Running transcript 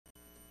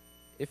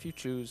If you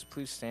choose,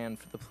 please stand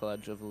for the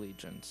Pledge of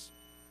Allegiance.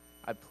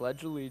 I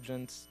pledge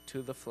allegiance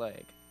to the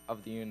flag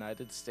of the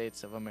United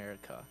States of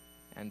America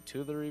and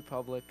to the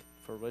republic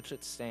for which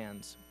it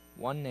stands,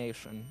 one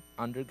nation,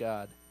 under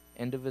God,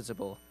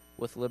 indivisible,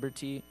 with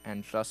liberty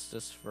and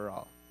justice for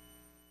all.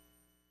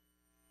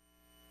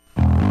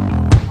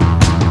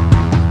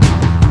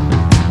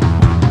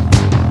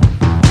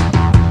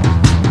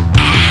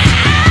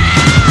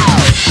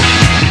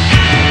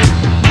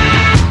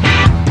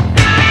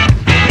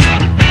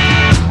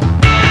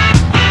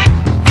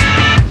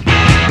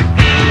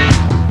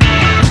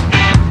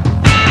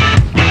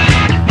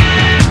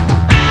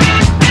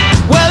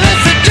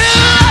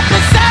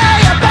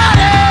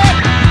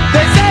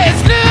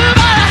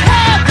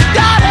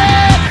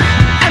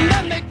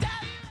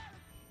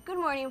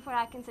 For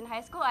Atkinson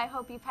High School. I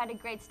hope you've had a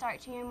great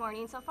start to your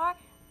morning so far.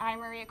 I'm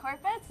Maria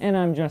Corpus. And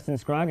I'm Justin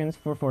Scroggins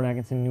for Fort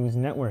Atkinson News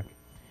Network.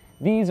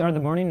 These are the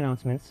morning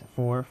announcements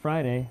for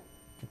Friday,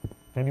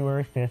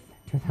 February 5th,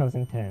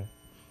 2010.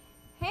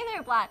 Hey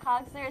there,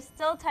 Blackhawks. There is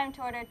still time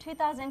to order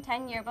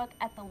 2010 yearbook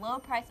at the low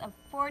price of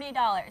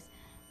 $40.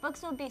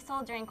 Books will be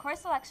sold during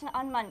course selection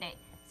on Monday.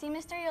 See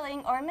Mr.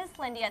 Yearling or Miss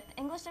Lindy at the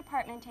English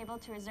department table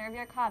to reserve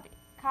your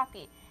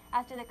copy.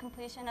 After the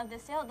completion of the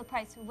sale, the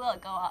price will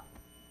go up.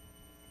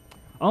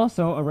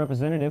 Also, a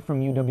representative from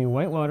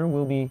UW-Whitewater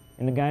will be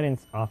in the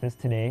guidance office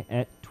today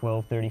at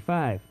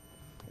 12:35.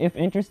 If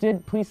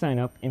interested, please sign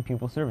up in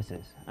Pupil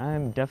Services.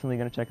 I'm definitely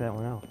going to check that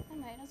one out. I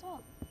might as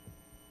well.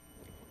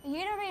 The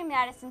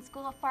UW-Madison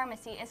School of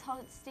Pharmacy is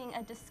hosting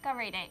a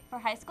Discovery Day for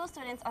high school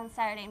students on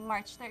Saturday,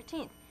 March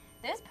 13th.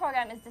 This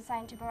program is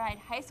designed to provide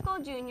high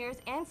school juniors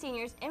and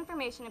seniors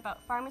information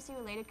about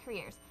pharmacy-related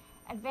careers.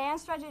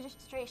 Advanced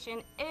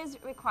registration is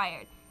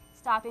required.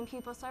 Stop in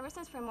Pupil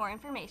Services for more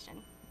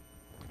information.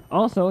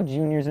 Also,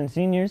 juniors and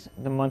seniors,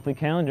 the monthly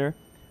calendar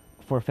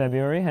for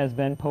February has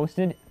been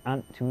posted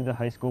onto the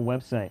high school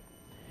website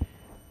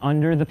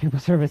under the Pupil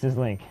Services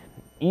link.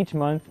 Each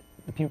month,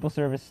 the Pupil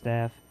Service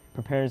staff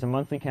prepares a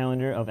monthly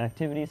calendar of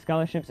activities,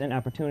 scholarships, and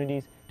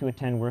opportunities to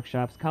attend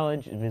workshops,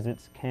 college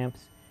visits,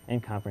 camps,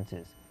 and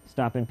conferences.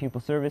 Stop in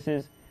Pupil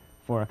Services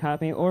for a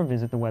copy or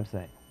visit the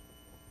website.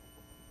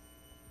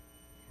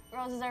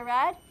 Roses are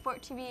red,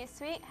 Fort TV is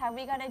sweet, have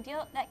we got a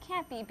deal that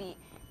can't be beat?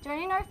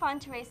 Joining our fun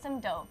to raise some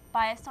dough.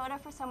 Buy a soda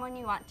for someone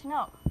you want to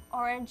know.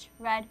 Orange,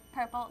 red,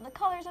 purple, the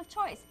colors of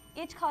choice,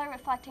 each color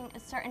reflecting a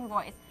certain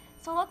voice.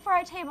 So look for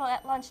our table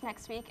at lunch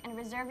next week and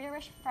reserve your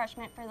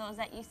refreshment for those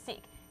that you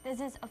seek.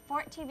 This is a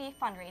Fort TV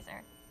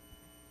fundraiser.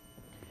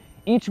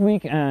 Each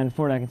week on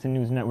Fort Atkinson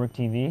News Network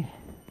TV,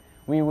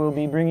 we will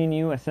be bringing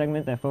you a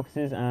segment that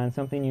focuses on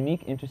something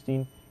unique,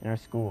 interesting in our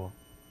school.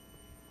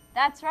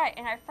 That's right.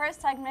 In our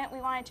first segment, we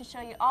wanted to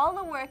show you all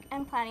the work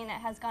and planning that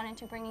has gone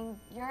into bringing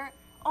your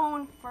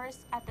own first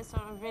episode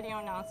of video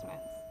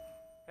announcements.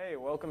 Hey,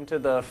 welcome to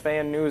the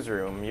FANN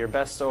Newsroom, your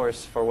best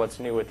source for what's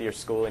new with your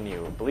school and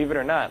you. Believe it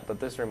or not, but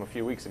this room a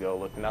few weeks ago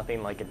looked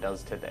nothing like it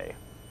does today.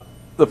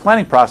 The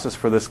planning process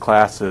for this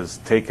class has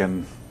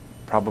taken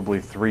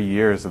probably 3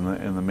 years in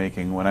the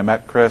making. When I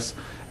met Chris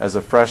as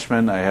a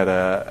freshman, I had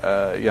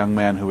a young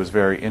man who was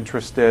very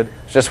interested.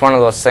 It's just one of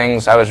those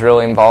things. I was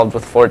really involved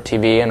with Fort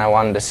TV, and I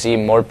wanted to see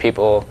more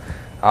people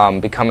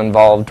become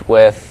involved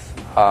with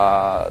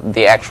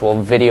the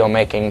actual video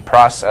making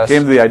process.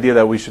 Came to the idea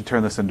that we should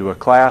turn this into a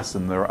class,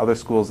 and there were other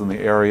schools in the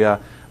area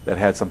that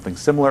had something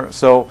similar.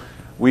 So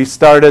we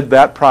started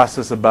that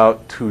process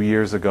about 2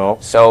 years ago.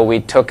 So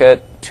we took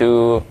it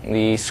to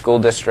the school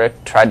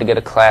district, tried to get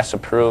a class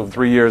approved.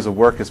 3 years of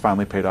work has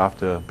finally paid off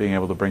to being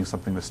able to bring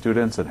something to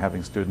students and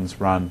having students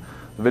run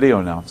the video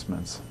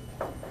announcements.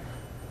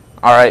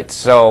 All right,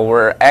 so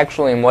we're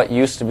actually in what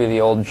used to be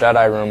the old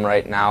Jedi room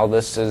right now.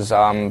 This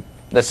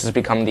has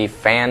become the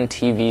FANN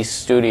TV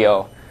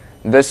studio.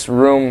 This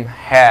room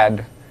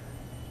had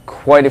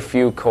quite a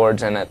few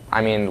cords in it.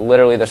 I mean,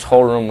 literally this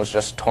whole room was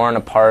just torn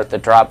apart. The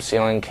drop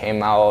ceiling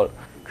came out.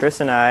 Chris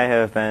and I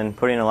have been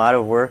putting a lot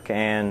of work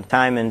and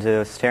time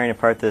into tearing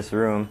apart this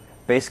room.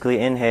 Basically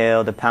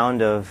inhaled a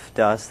pound of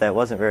dust that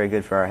wasn't very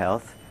good for our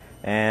health.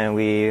 And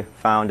we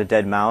found a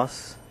dead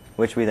mouse,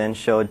 which we then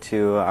showed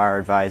to our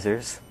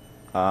advisors.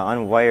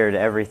 Unwired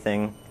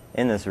everything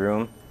in this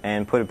room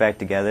and put it back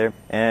together,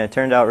 and it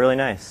turned out really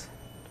nice.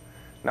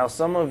 Now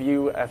some of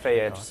you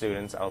FAH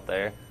students out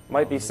there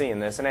might be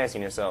seeing this and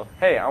asking yourself,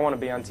 hey, I want to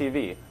be on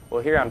TV.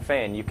 Well, here on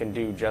FANN you can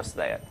do just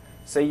that.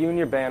 Say you and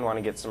your band want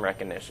to get some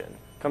recognition.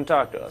 Come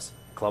talk to us.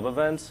 Club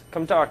events?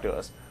 Come talk to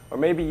us. Or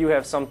maybe you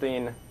have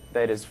something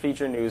that is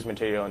feature news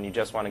material and you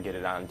just want to get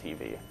it on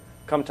TV.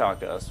 Come talk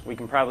to us. We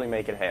can probably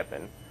make it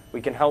happen.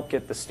 We can help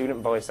get the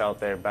student voice out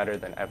there better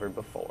than ever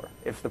before.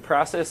 If the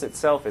process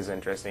itself is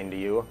interesting to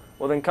you,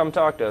 well then come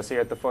talk to us here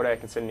at the Fort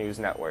Atkinson News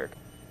Network.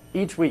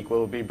 Each week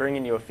we'll be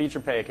bringing you a feature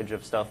package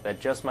of stuff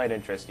that just might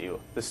interest you,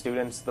 the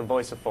students, the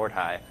voice of Fort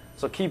High.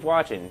 So keep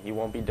watching, you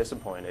won't be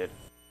disappointed.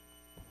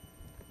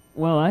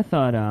 Well, I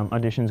thought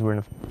auditions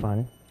were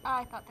fun.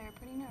 I thought they were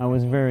pretty nervous. I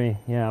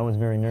was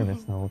very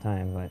nervous the whole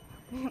time, but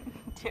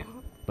too.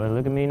 But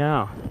look at me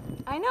now.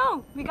 I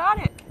know, we got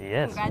it.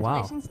 Yes, wow.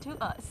 Congratulations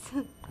to us.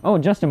 Oh,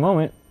 just a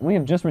moment. We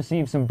have just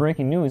received some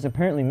breaking news.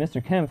 Apparently,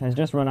 Mr. Kemp has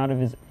just run out of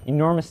his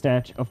enormous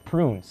stash of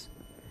prunes.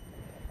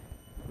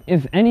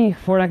 If any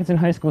Fort Atkinson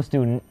High School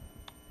student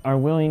are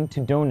willing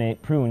to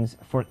donate prunes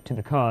to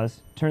the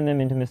cause, turn them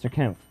into Mr.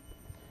 Kemp.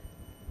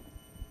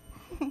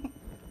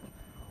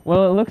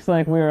 Well, it looks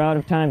like we're out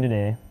of time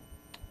today,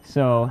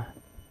 so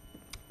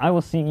I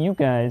will see you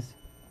guys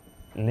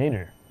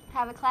later.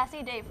 Have a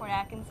classy day, Fort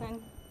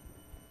Atkinson.